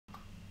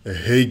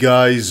Hey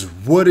guys,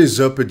 what is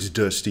up? It's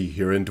Dusty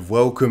here and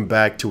welcome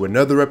back to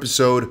another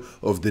episode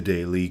of the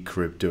Daily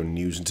Crypto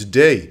News. And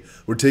today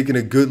we're taking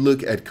a good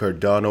look at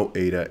Cardano,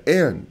 ADA,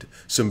 and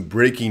some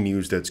breaking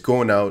news that's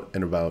going out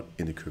and about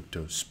in the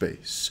crypto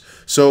space.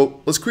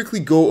 So let's quickly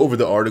go over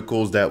the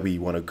articles that we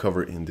want to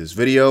cover in this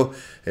video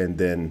and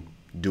then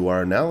do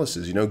our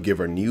analysis, give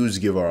our news,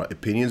 give our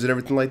opinions and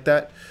everything like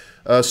that.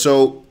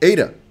 So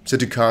ADA set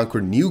to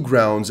conquer new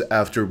grounds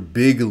after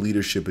big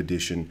leadership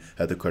addition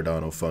at the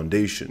Cardano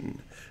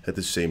Foundation. At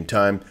the same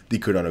time, the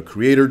Cardano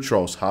creator,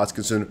 Charles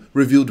Hoskinson,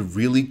 revealed a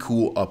really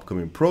cool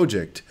upcoming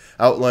project,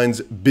 outlines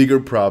bigger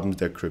problems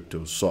that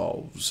crypto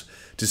solves.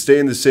 To stay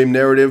in the same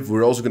narrative,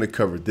 we're also going to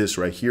cover this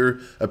right here.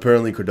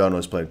 Apparently, Cardano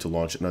is planning to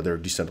launch another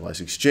decentralized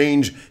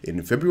exchange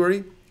in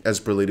February, as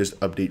per latest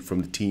update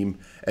from the team.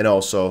 And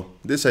also,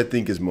 this I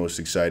think is most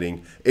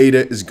exciting,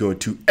 ADA is going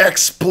to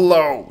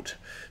explode.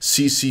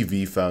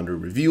 CCV founder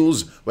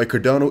reveals why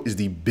Cardano is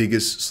the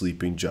biggest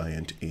sleeping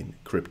giant in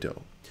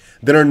crypto.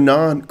 Then our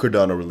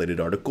non-Cardano related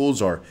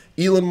articles are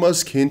Elon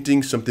Musk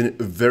hinting something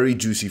very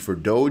juicy for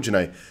Doge, and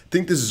I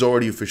think this has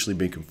already officially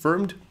been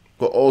confirmed,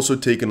 but also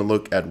taking a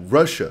look at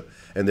Russia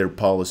and their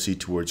policy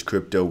towards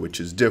crypto, which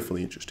is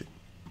definitely interesting.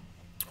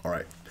 All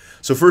right.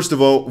 So first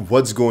of all,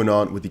 what's going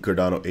on with the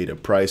Cardano ADA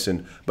price?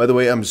 And by the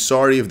way, I'm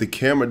sorry if the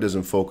camera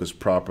doesn't focus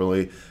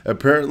properly.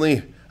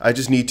 Apparently, I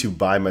just need to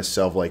buy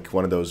myself like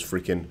one of those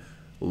freaking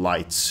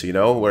lights,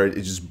 where it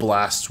just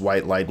blasts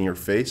white light in your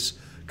face.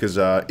 Because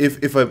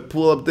if I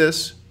pull up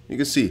this, you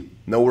can see,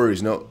 no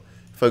worries. No,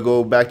 if I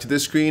go back to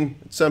this screen,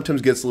 it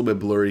sometimes gets a little bit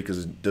blurry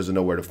because it doesn't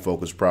know where to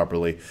focus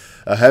properly.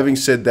 Having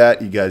said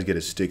that, you guys get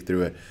to stick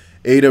through it.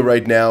 ADA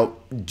right now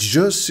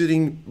just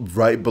sitting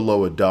right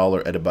below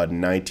 $1 at about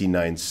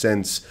 99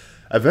 cents.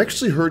 I've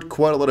actually heard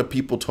quite a lot of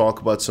people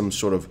talk about some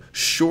sort of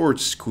short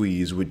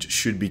squeeze which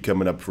should be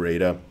coming up for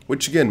ADA,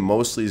 which again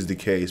mostly is the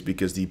case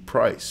because the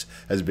price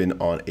has been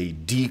on a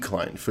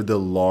decline for the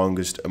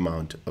longest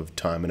amount of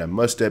time. And I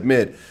must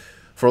admit,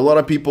 for a lot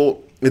of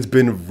people, it's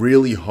been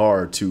really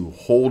hard to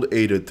hold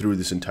ADA through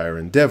this entire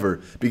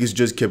endeavor because it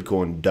just kept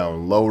going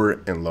down lower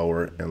and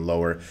lower and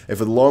lower. And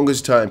for the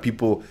longest time,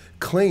 people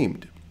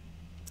claimed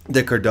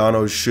that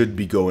Cardano should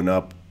be going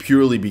up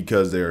purely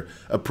because their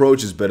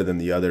approach is better than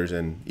the others,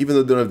 and even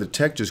though they don't have the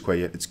tech just quite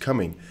yet, it's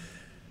coming.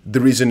 The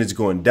reason it's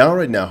going down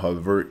right now,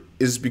 however,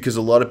 is because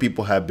a lot of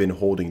people have been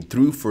holding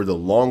through for the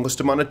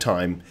longest amount of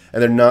time,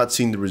 and they're not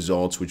seeing the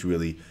results which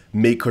really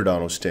make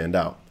Cardano stand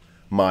out.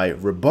 My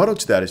rebuttal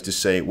to that is to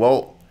say,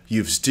 well,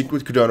 you've stuck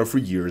with Cardano for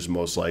years,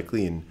 most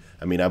likely, and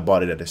I mean, I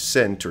bought it at 1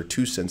 cent or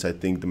 2 cents, I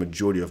think, the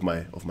majority of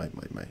my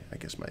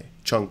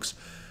chunks.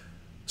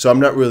 So I'm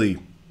not really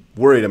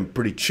worried. I'm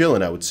pretty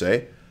chilling, I would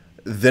say.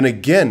 Then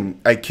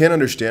again, I can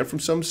understand from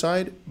some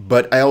side,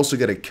 but I also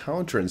get a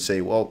counter and say,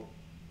 well,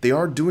 they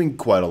are doing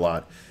quite a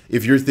lot.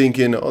 If you're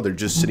thinking, oh, they're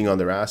just sitting on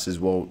their asses,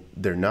 well,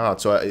 they're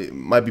not. So I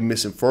might be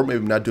misinformed. Maybe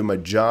I'm not doing my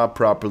job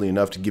properly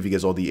enough to give you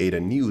guys all the ADA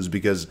news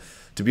because,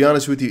 to be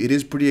honest with you, it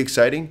is pretty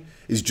exciting.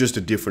 It's just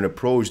a different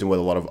approach than what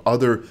a lot of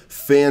other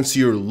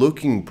fancier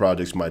looking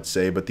projects might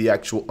say, but the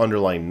actual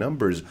underlying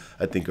numbers,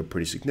 I think, are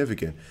pretty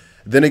significant.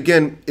 Then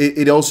again,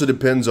 it also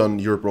depends on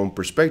your own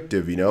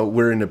perspective.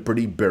 We're in a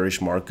pretty bearish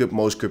market.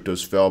 Most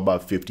cryptos fell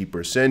about 50%.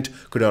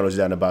 Cardano's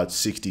down about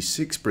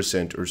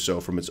 66% or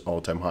so from its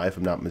all-time high, if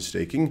I'm not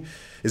mistaken.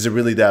 Is it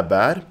really that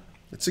bad?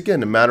 It's,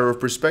 again, a matter of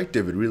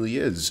perspective. It really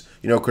is.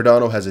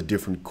 Cardano has a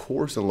different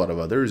course than a lot of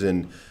others,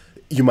 and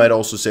you might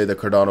also say that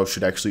Cardano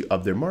should actually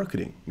up their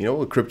marketing.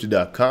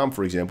 Crypto.com,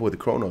 for example, with the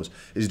Chronos,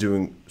 is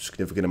doing a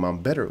significant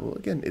amount better. Well,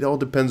 again, it all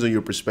depends on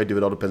your perspective.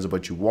 It all depends on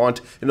what you want.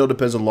 And it all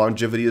depends on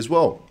longevity as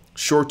well.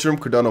 Short-term,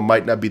 Cardano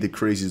might not be the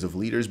craziest of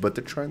leaders, but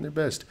they're trying their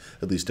best,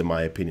 at least in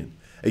my opinion.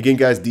 Again,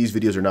 guys, these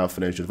videos are not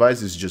financial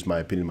advice. This is just my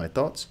opinion, my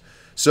thoughts.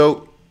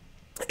 So,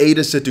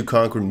 ADA set to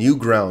conquer new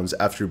grounds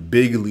after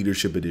big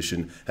leadership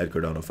addition at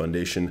Cardano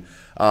Foundation.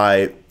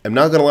 I am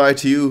not going to lie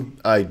to you.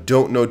 I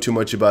don't know too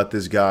much about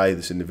this guy,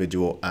 this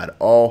individual at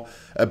all.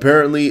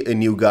 Apparently, a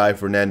new guy,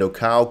 Fernando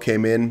Cao,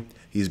 came in.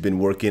 He's been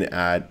working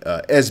at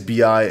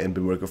SBI and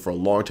been working for a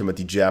long time at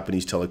the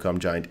Japanese telecom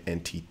giant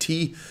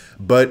NTT.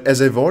 But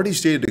as I've already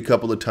stated a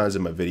couple of times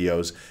in my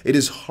videos, it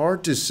is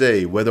hard to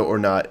say whether or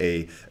not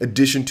a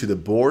addition to the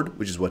board,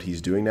 which is what he's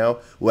doing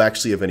now, will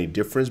actually have any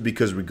difference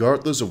because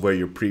regardless of where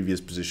your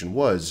previous position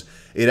was,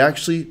 it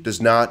actually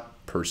does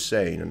not per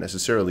se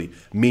necessarily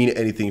mean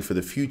anything for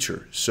the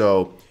future.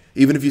 So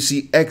even if you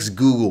see X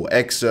Google,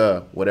 X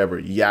whatever,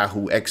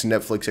 Yahoo, X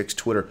Netflix, X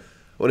Twitter,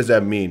 what does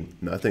that mean?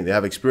 Nothing. They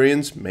have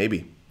experience? Maybe.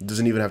 It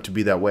doesn't even have to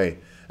be that way.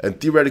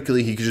 And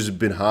theoretically, he could just have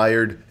been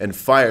hired and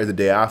fired the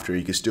day after.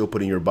 You could still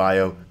put in your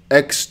bio,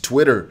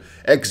 ex-Twitter,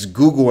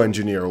 ex-Google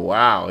engineer.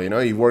 Wow,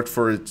 he worked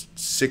for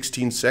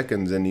 16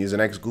 seconds and he's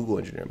an ex-Google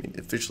engineer. I mean,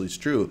 officially it's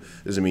true.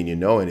 Doesn't mean you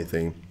know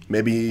anything.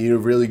 Maybe you're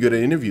really good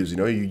at interviews,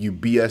 you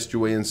BS'd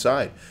your way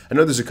inside. I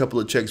know there's a couple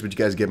of checks, but you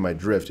guys get my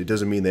drift. It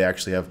doesn't mean they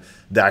actually have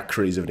that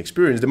crazy of an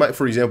experience. They might,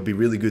 for example, be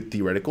really good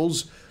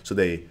theoreticals. So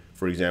they,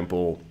 for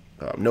example,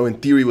 know in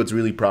theory what's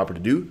really proper to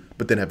do,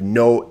 but then have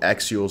no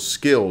actual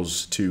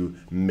skills to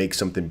make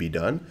something be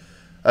done.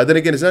 Then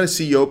again, it's not a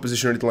CEO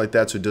position or anything like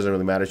that, so it doesn't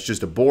really matter. It's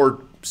just a board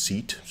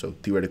seat, so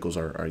theoreticals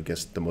are I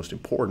guess, the most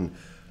important.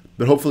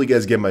 But hopefully you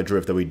guys get my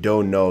drift that we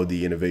don't know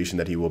the innovation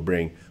that he will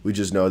bring. We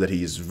just know that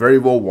he is very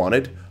well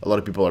wanted. A lot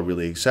of people are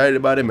really excited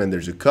about him, and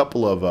there's a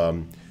couple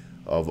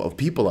of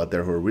people out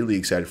there who are really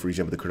excited, for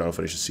example, the Cardano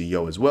Foundation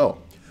CEO as well.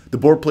 The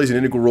board plays an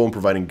integral role in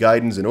providing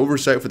guidance and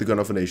oversight for the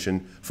Cardano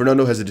Foundation.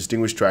 Fernando has a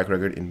distinguished track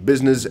record in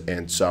business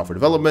and software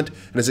development,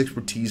 and his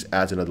expertise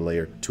adds another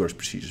layer to our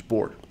prestigious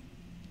board.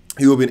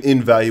 He will be an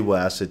invaluable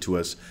asset to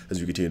us as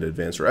we continue to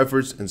advance our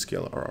efforts and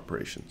scale our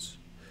operations.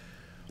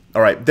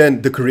 All right,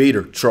 then the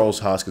creator,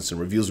 Charles Hoskinson,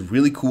 reveals a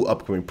really cool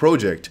upcoming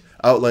project,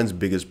 outlines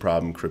biggest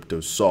problem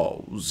crypto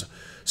solves.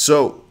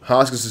 So,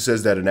 Hoskinson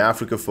says that an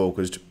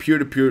Africa-focused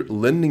peer-to-peer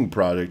lending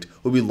project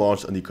will be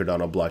launched on the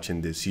Cardano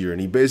blockchain this year.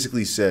 And he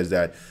basically says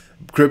that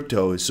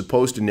crypto is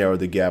supposed to narrow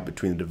the gap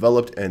between the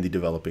developed and the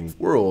developing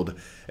world,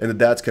 and that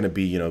that's going to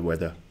be, where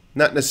the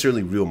not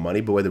necessarily real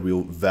money, but where the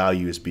real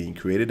value is being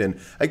created. And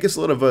I guess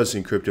a lot of us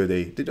in crypto,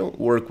 they don't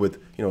work with,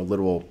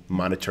 literal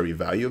monetary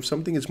value of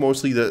something. It's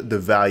mostly the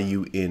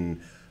value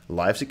in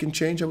lives it can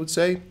change, I would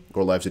say,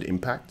 or lives it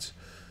impacts.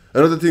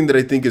 Another thing that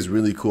I think is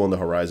really cool on the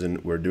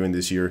horizon we're doing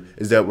this year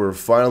is that we're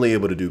finally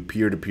able to do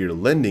peer-to-peer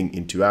lending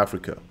into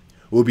Africa.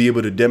 We'll be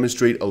able to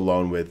demonstrate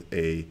along with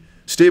a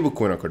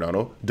stablecoin on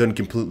Cardano, done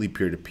completely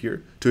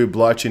peer-to-peer, to a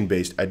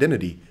blockchain-based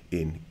identity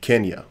in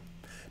Kenya.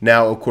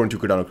 Now, according to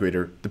Cardano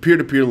creator, the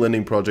peer-to-peer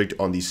lending project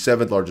on the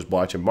 7th largest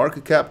blockchain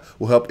market cap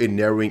will help in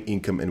narrowing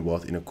income and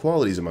wealth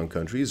inequalities among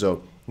countries.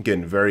 So,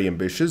 again, very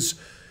ambitious.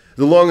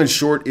 The long and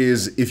short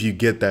is, if you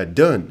get that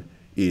done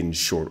in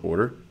short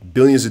order,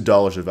 billions of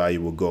dollars of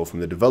value will go from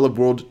the developed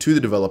world to the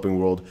developing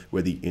world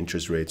where the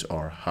interest rates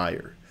are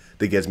higher.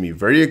 That gets me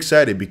very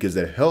excited because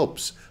that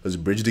helps us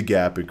bridge the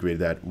gap and create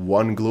that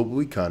one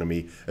global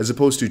economy as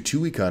opposed to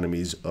two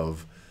economies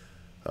of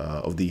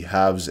the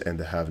haves and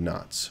the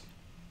have-nots.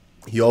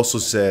 He also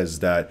says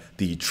that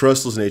the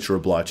trustless nature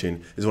of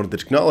blockchain is one of the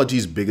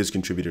technology's biggest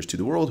contributors to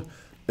the world,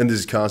 and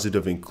this concept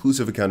of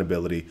inclusive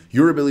accountability,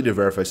 your ability to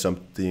verify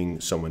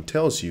something someone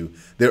tells you.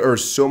 There are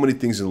so many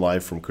things in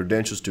life, from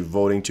credentials to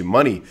voting to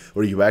money,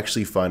 where you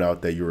actually find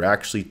out that you're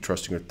actually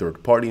trusting a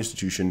third-party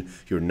institution.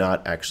 You're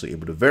not actually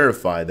able to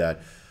verify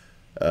that.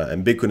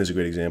 And Bitcoin is a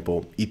great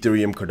example.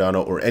 Ethereum,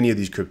 Cardano, or any of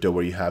these crypto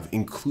where you have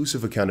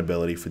inclusive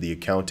accountability for the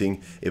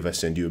accounting. If I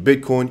send you a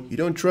Bitcoin, you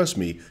don't trust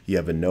me, you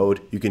have a node,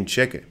 you can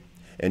check it.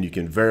 And you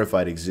can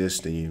verify it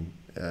exists, and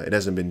it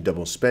hasn't been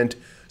double spent.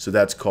 So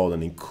that's called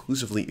an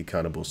inclusively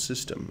accountable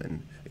system.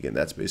 And again,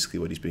 that's basically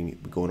what he's been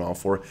going on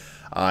for.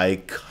 I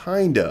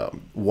kind of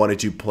wanted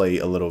to play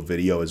a little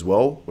video as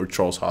well where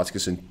Charles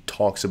Hoskinson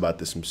talks about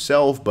this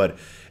himself. But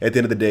at the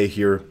end of the day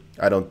here,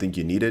 I don't think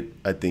you need it.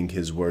 I think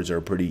his words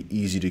are pretty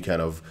easy to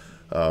kind of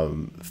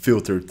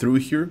filter through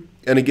here.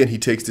 And again, he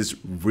takes this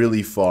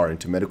really far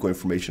into medical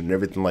information and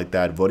everything like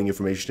that, voting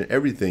information and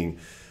everything.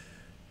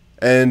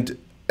 And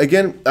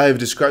again, I have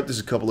described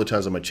this a couple of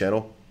times on my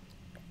channel.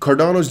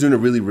 Cardano is doing a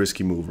really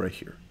risky move right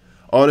here.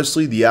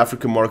 Honestly, the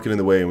African market and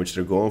the way in which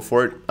they're going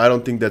for it, I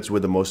don't think that's where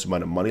the most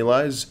amount of money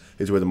lies.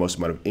 It's where the most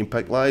amount of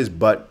impact lies.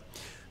 But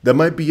that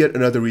might be yet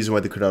another reason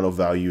why the Cardano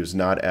value is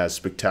not as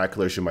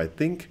spectacular as you might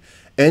think.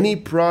 Any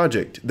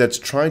project that's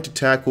trying to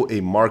tackle a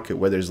market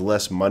where there's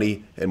less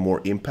money and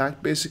more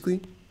impact,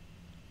 basically,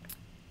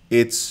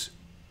 it's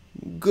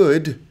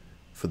good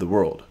for the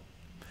world.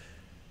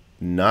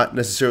 Not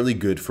necessarily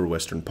good for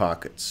Western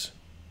pockets.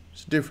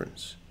 There's a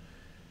difference.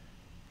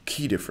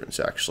 Key difference,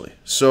 actually.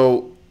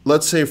 So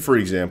let's say, for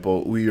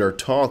example, we are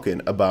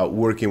talking about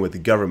working with the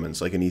governments,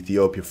 like in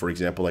Ethiopia, for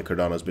example, like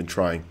Cardano has been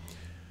trying.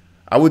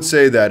 I would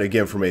say that,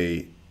 again, from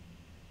a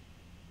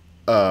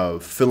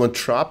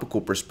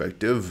philanthropical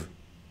perspective,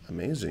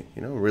 amazing,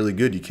 really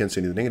good. You can't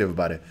say anything negative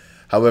about it.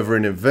 However,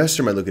 an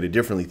investor might look at it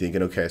differently,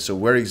 thinking, okay, so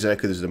where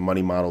exactly does the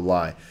money model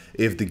lie?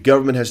 If the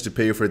government has to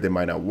pay for it, they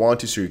might not want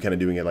to, so you're kind of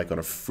doing it like on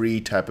a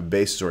free type of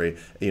basis or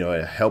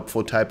a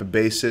helpful type of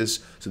basis.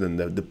 So then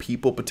the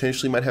people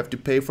potentially might have to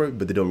pay for it,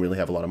 but they don't really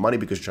have a lot of money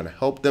because you're trying to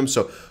help them.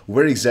 So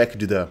where exactly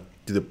do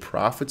the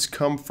profits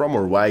come from,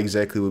 or why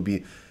exactly would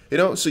be,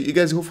 so you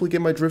guys hopefully get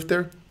my drift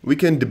there. We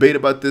can debate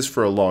about this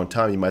for a long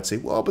time. You might say,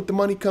 well, but the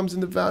money comes in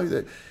the value.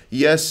 That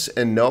yes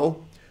and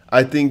no.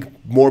 I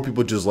think more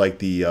people just like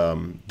the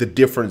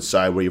different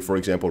side where you, for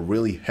example,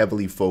 really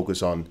heavily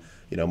focus on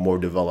more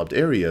developed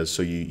areas,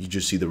 so you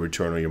just see the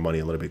return on your money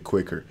a little bit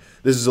quicker.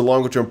 This is a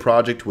longer term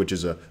project, which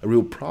is a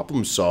real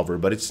problem solver,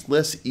 but it's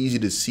less easy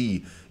to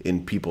see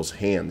in people's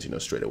hands,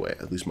 straight away,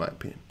 at least my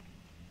opinion.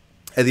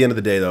 At the end of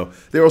the day, though,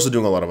 they're also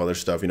doing a lot of other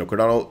stuff.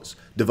 Cardano's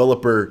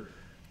developer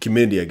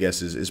community, I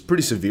guess, is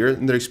pretty severe,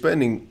 and they're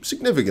expanding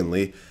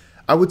significantly.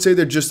 I would say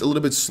they're just a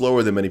little bit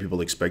slower than many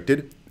people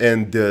expected,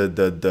 and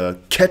the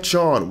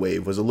catch-on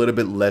wave was a little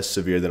bit less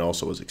severe than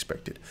also was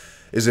expected.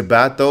 Is it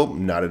bad, though?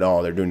 Not at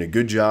all. They're doing a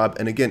good job,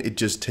 and again, it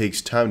just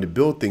takes time to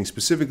build things,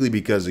 specifically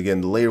because,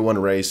 again, the layer 1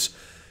 race,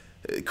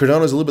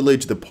 Cardano is a little bit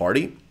late to the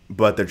party,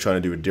 but they're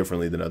trying to do it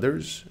differently than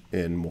others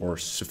and more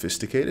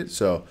sophisticated.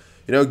 So,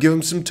 give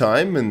them some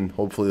time and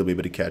hopefully they'll be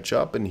able to catch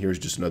up. And here's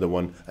just another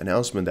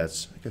announcement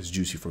that's, I guess,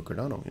 juicy for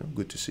Cardano.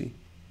 Good to see.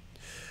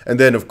 And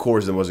then, of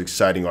course, the most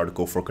exciting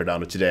article for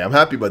Cardano today. I'm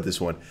happy about this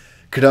one.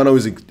 Cardano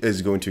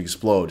is going to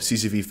explode.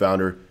 CCV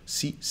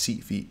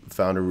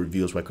founder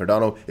reveals why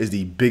Cardano is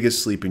the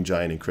biggest sleeping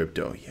giant in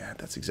crypto. Yeah,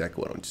 that's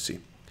exactly what I want to see.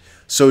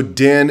 So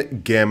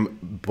Dan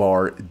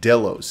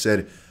Gambardello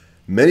said,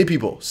 many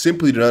people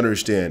simply do not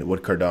understand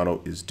what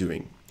Cardano is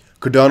doing.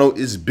 Cardano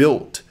is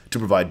built to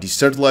provide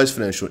decentralized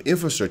financial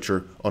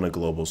infrastructure on a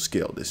global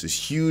scale. This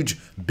is huge,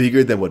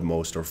 bigger than what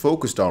most are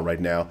focused on right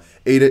now.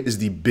 ADA is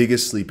the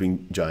biggest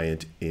sleeping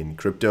giant in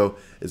crypto.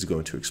 It's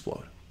going to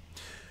explode.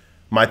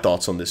 My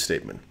thoughts on this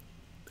statement.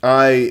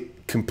 I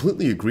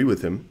completely agree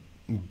with him,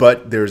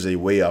 but there's a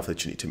way off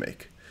that you need to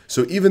make.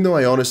 So even though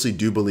I honestly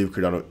do believe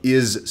Cardano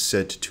is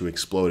set to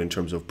explode in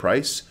terms of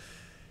price,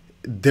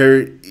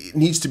 there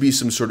needs to be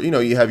some sort of,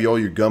 you have all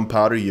your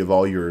gunpowder, you have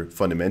all your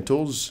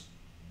fundamentals,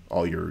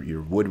 all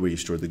your wood where you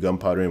store the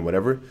gunpowder and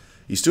whatever.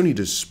 You still need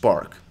a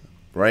spark,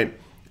 right?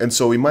 And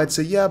so we might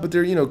say, yeah, but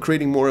they're,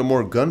 creating more and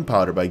more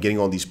gunpowder by getting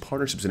all these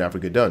partnerships in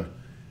Africa done.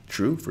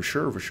 True, for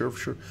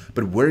sure.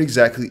 But where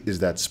exactly is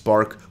that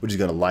spark which is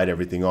going to light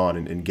everything on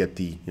and get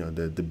the,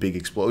 the big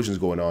explosions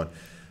going on?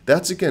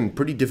 That's, again,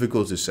 pretty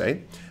difficult to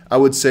say. I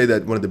would say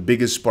that one of the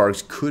biggest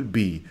sparks could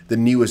be the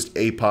newest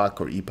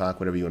APOC or epoch,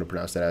 whatever you want to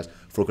pronounce that as,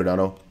 for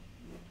Cardano,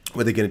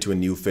 where they get into a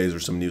new phase or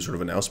some new sort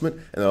of announcement,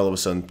 and then all of a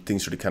sudden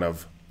things sort of kind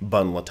of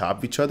bundle on top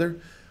of each other.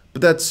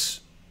 But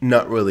that's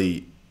not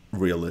really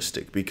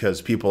realistic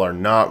because people are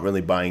not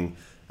really buying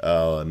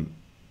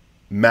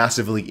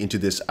massively into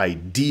this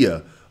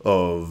idea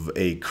of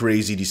a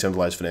crazy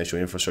decentralized financial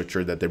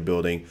infrastructure that they're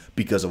building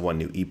because of one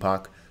new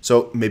epoch.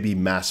 So maybe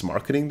mass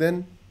marketing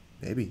then?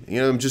 Maybe.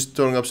 I'm just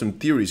throwing up some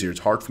theories here. It's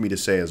hard for me to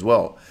say as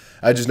well.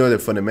 I just know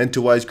that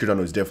fundamental-wise,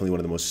 Cardano is definitely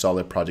one of the most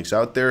solid projects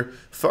out there.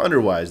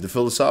 Founder-wise, the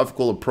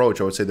philosophical approach,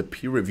 I would say the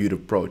peer-reviewed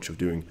approach of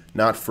doing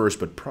not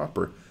first but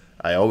proper,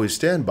 I always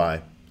stand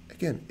by.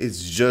 Again,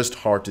 it's just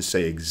hard to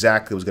say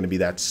exactly what's going to be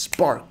that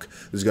spark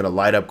that's going to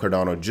light up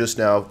Cardano just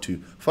now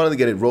to finally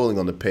get it rolling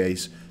on the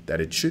pace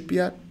that it should be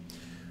at.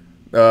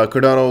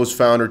 Cardano's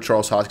founder,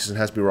 Charles Hoskinson,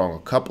 has been wrong a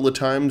couple of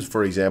times.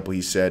 For example,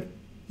 he said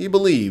he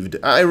believed.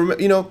 I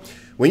remember,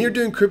 when you're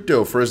doing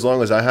crypto for as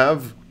long as I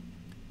have,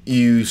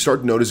 you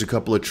start to notice a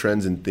couple of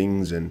trends and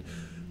things. And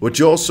what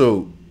you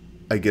also,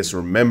 I guess,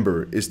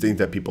 remember is things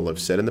that people have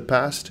said in the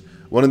past.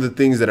 One of the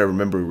things that I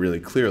remember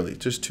really clearly,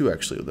 just two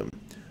actually of them.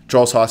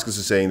 Charles Hoskinson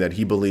is saying that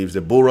he believes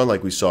the bull run,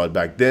 like we saw it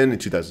back then in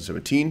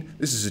 2017,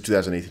 this is in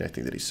 2018, I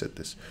think that he said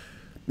this,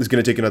 is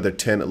going to take another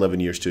 10, 11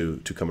 years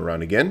to come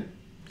around again.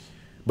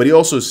 But he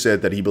also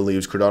said that he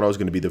believes Cardano is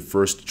going to be the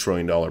first $1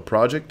 trillion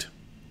project.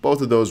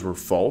 Both of those were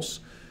false.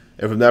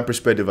 And from that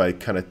perspective, I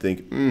kind of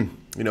think,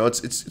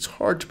 it's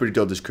hard to predict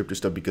all this crypto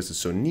stuff because it's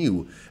so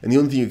new. And the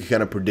only thing you can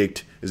kind of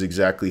predict is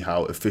exactly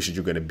how efficient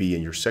you're going to be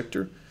in your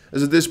sector.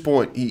 As at this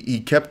point,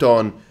 he kept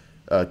on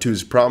to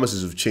his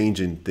promises of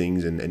changing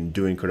things and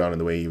doing Cardano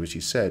the way he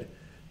said.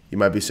 You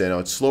might be saying, oh,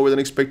 it's slower than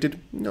expected.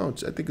 No,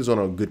 I think it's on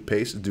a good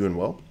pace. It's doing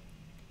well.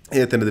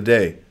 And at the end of the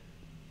day,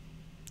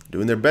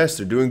 doing their best.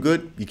 They're doing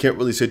good. You can't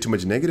really say too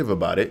much negative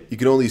about it. You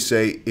can only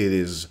say it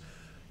is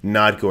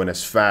not going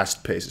as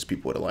fast pace as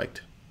people would have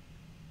liked.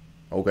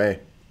 Okay,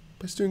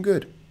 but it's doing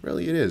good.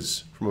 Really, it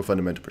is from a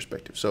fundamental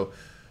perspective. So,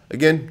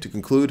 again, to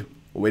conclude,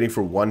 we're waiting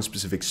for one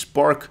specific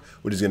spark,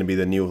 which is going to be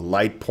the new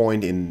light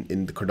point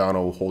in the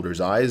Cardano holders'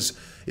 eyes.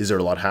 Is there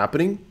a lot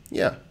happening?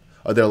 Yeah.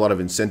 Are there a lot of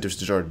incentives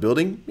to start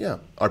building? Yeah.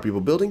 Are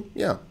people building?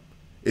 Yeah.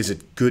 Is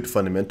it good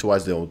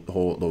fundamental-wise, the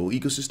whole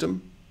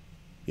ecosystem?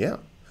 Yeah.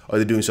 Are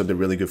they doing something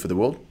really good for the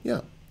world?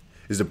 Yeah.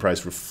 Is the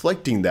price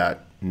reflecting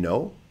that?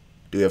 No.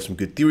 Do we have some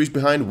good theories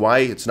behind why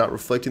it's not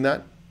reflecting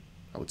that?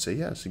 I would say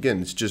yes.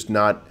 Again, it's just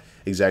not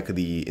exactly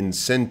the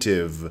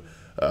incentive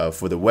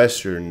for the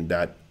Western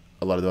that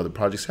a lot of the other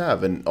projects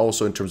have. And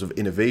also in terms of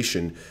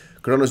innovation,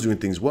 Cardano's doing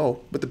things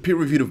well, but the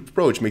peer-reviewed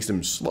approach makes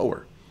them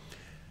slower.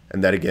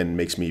 And that, again,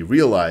 makes me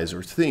realize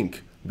or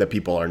think that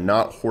people are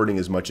not hoarding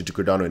as much into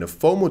Cardano in a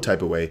FOMO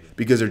type of way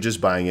because they're just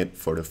buying it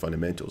for the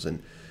fundamentals.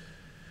 And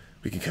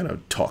we can kind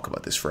of talk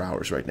about this for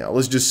hours right now.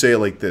 Let's just say it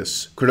like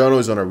this. Cardano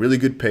is on a really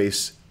good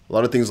pace. A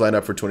lot of things line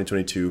up for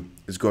 2022.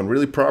 It's going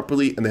really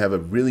properly, and they have a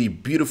really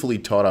beautifully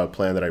thought out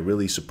plan that I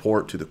really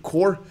support to the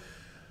core.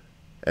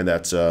 And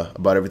that's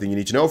about everything you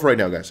need to know for right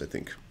now, guys, I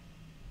think.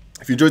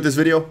 If you enjoyed this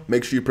video,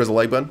 make sure you press the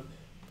like button.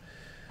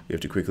 We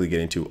have to quickly get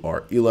into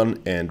our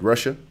Elon and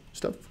Russia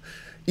stuff.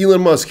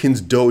 Elon Musk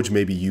hints Doge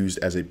may be used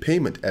as a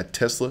payment at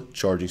Tesla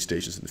charging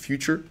stations in the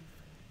future.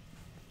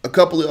 A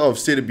couple of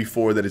stated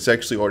before that it's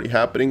actually already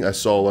happening. I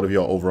saw a lot of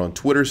y'all over on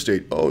Twitter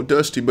state, oh,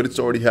 Dusty, but it's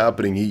already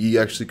happening. He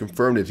actually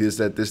confirmed it. This,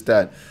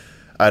 that.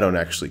 I don't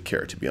actually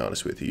care, to be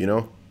honest with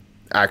you,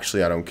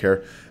 Actually, I don't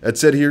care. It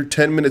said here,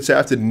 10 minutes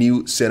after the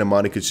new Santa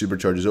Monica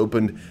superchargers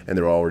opened, and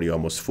they're already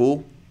almost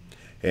full.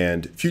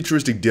 And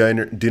futuristic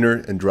dinner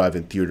and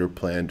drive-in theater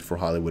planned for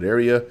Hollywood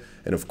area.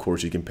 And, of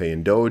course, you can pay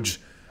in Doge.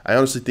 I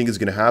honestly think it's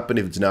going to happen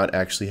if it's not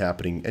actually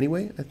happening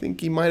anyway. I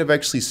think he might have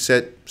actually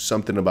said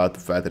something about the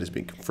fact that it's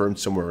been confirmed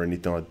somewhere or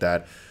anything like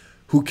that.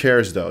 Who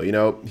cares though? You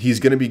know, he's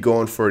going to be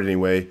going for it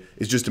anyway.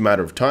 It's just a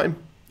matter of time.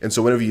 And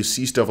so whenever you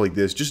see stuff like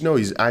this, just know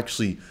he's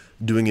actually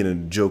doing it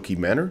in a jokey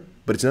manner,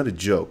 but it's not a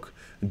joke.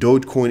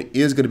 Dogecoin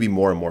is going to be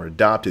more and more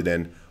adopted.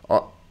 And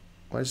why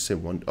did I say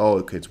one? Oh,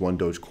 okay, it's one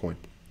Dogecoin.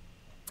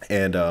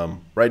 And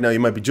right now you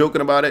might be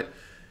joking about it.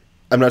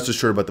 I'm not so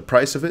sure about the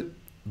price of it,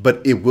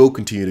 but it will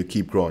continue to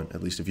keep growing,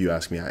 at least if you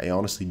ask me. I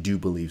honestly do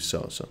believe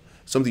so. So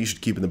something you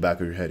should keep in the back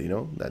of your head, you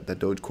know, that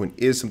Dogecoin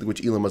is something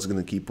which Elon Musk is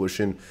going to keep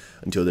pushing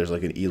until there's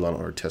like an Elon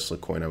or a Tesla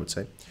coin, I would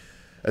say.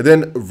 And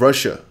then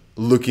Russia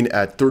looking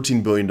at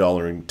 $13 billion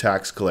in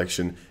tax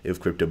collection if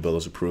crypto bill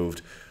is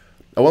approved.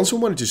 I also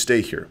wanted to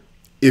stay here.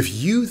 If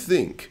you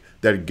think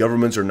that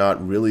governments are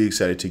not really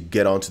excited to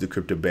get onto the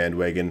crypto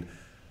bandwagon,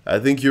 I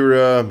think you're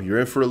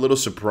in for a little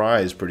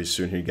surprise pretty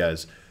soon here,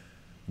 guys.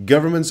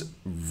 Governments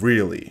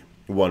really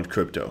want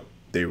crypto.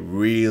 They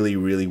really,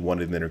 really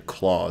want it in their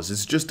claws.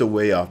 It's just a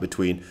way off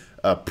between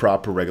a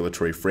proper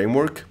regulatory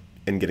framework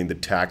and getting the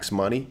tax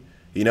money.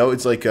 You know,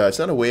 it's like it's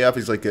not a way off.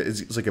 It's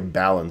like a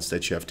balance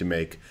that you have to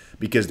make,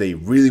 because they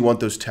really want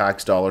those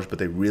tax dollars, but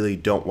they really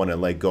don't want to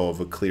let go of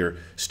a clear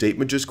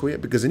statement just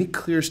quite, because any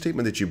clear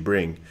statement that you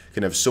bring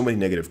can have so many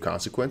negative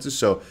consequences.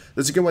 So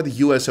that's again why the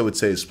U.S. I would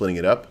say is splitting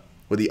it up,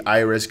 where the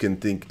IRS can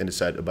think and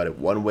decide about it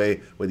one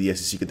way, where the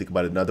SEC can think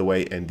about it another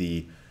way, and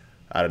the,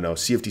 I don't know,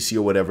 CFTC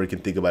or whatever can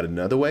think about it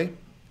another way,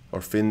 or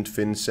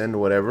FinCEN or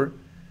whatever.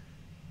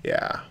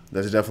 Yeah,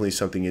 that's definitely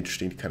something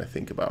interesting to kind of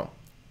think about.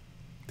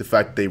 The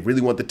fact that they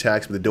really want the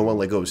tax, but they don't want to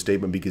let go of a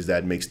statement because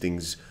that makes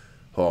things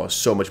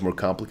so much more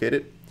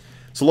complicated.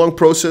 It's a long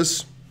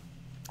process.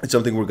 It's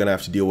something we're going to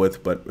have to deal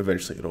with, but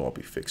eventually it'll all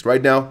be fixed.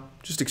 Right now,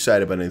 just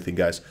excited about anything,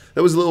 guys.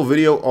 That was a little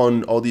video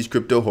on all these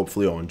crypto.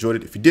 Hopefully you all enjoyed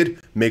it. If you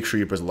did, make sure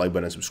you press the like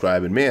button and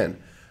subscribe. And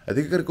man, I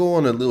think I got to go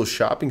on a little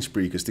shopping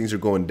spree because things are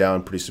going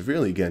down pretty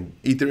severely again.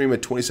 Ethereum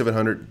at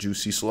 $2,700,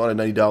 juicy.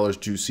 Solana $90,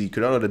 juicy.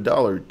 Cardano at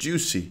 $1,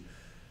 juicy.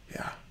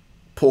 Yeah.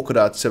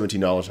 Polkadot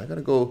 $17. I got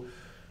to go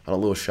on a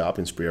little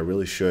shopping spree. I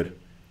really should.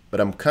 But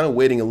I'm kind of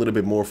waiting a little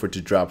bit more for it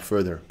to drop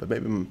further. But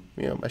maybe, you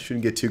know, I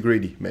shouldn't get too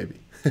greedy, maybe.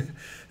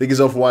 Thank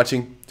you all for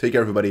watching. Take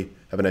care, everybody.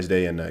 Have a nice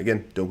day. And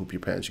again, don't poop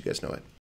your pants. You guys know it.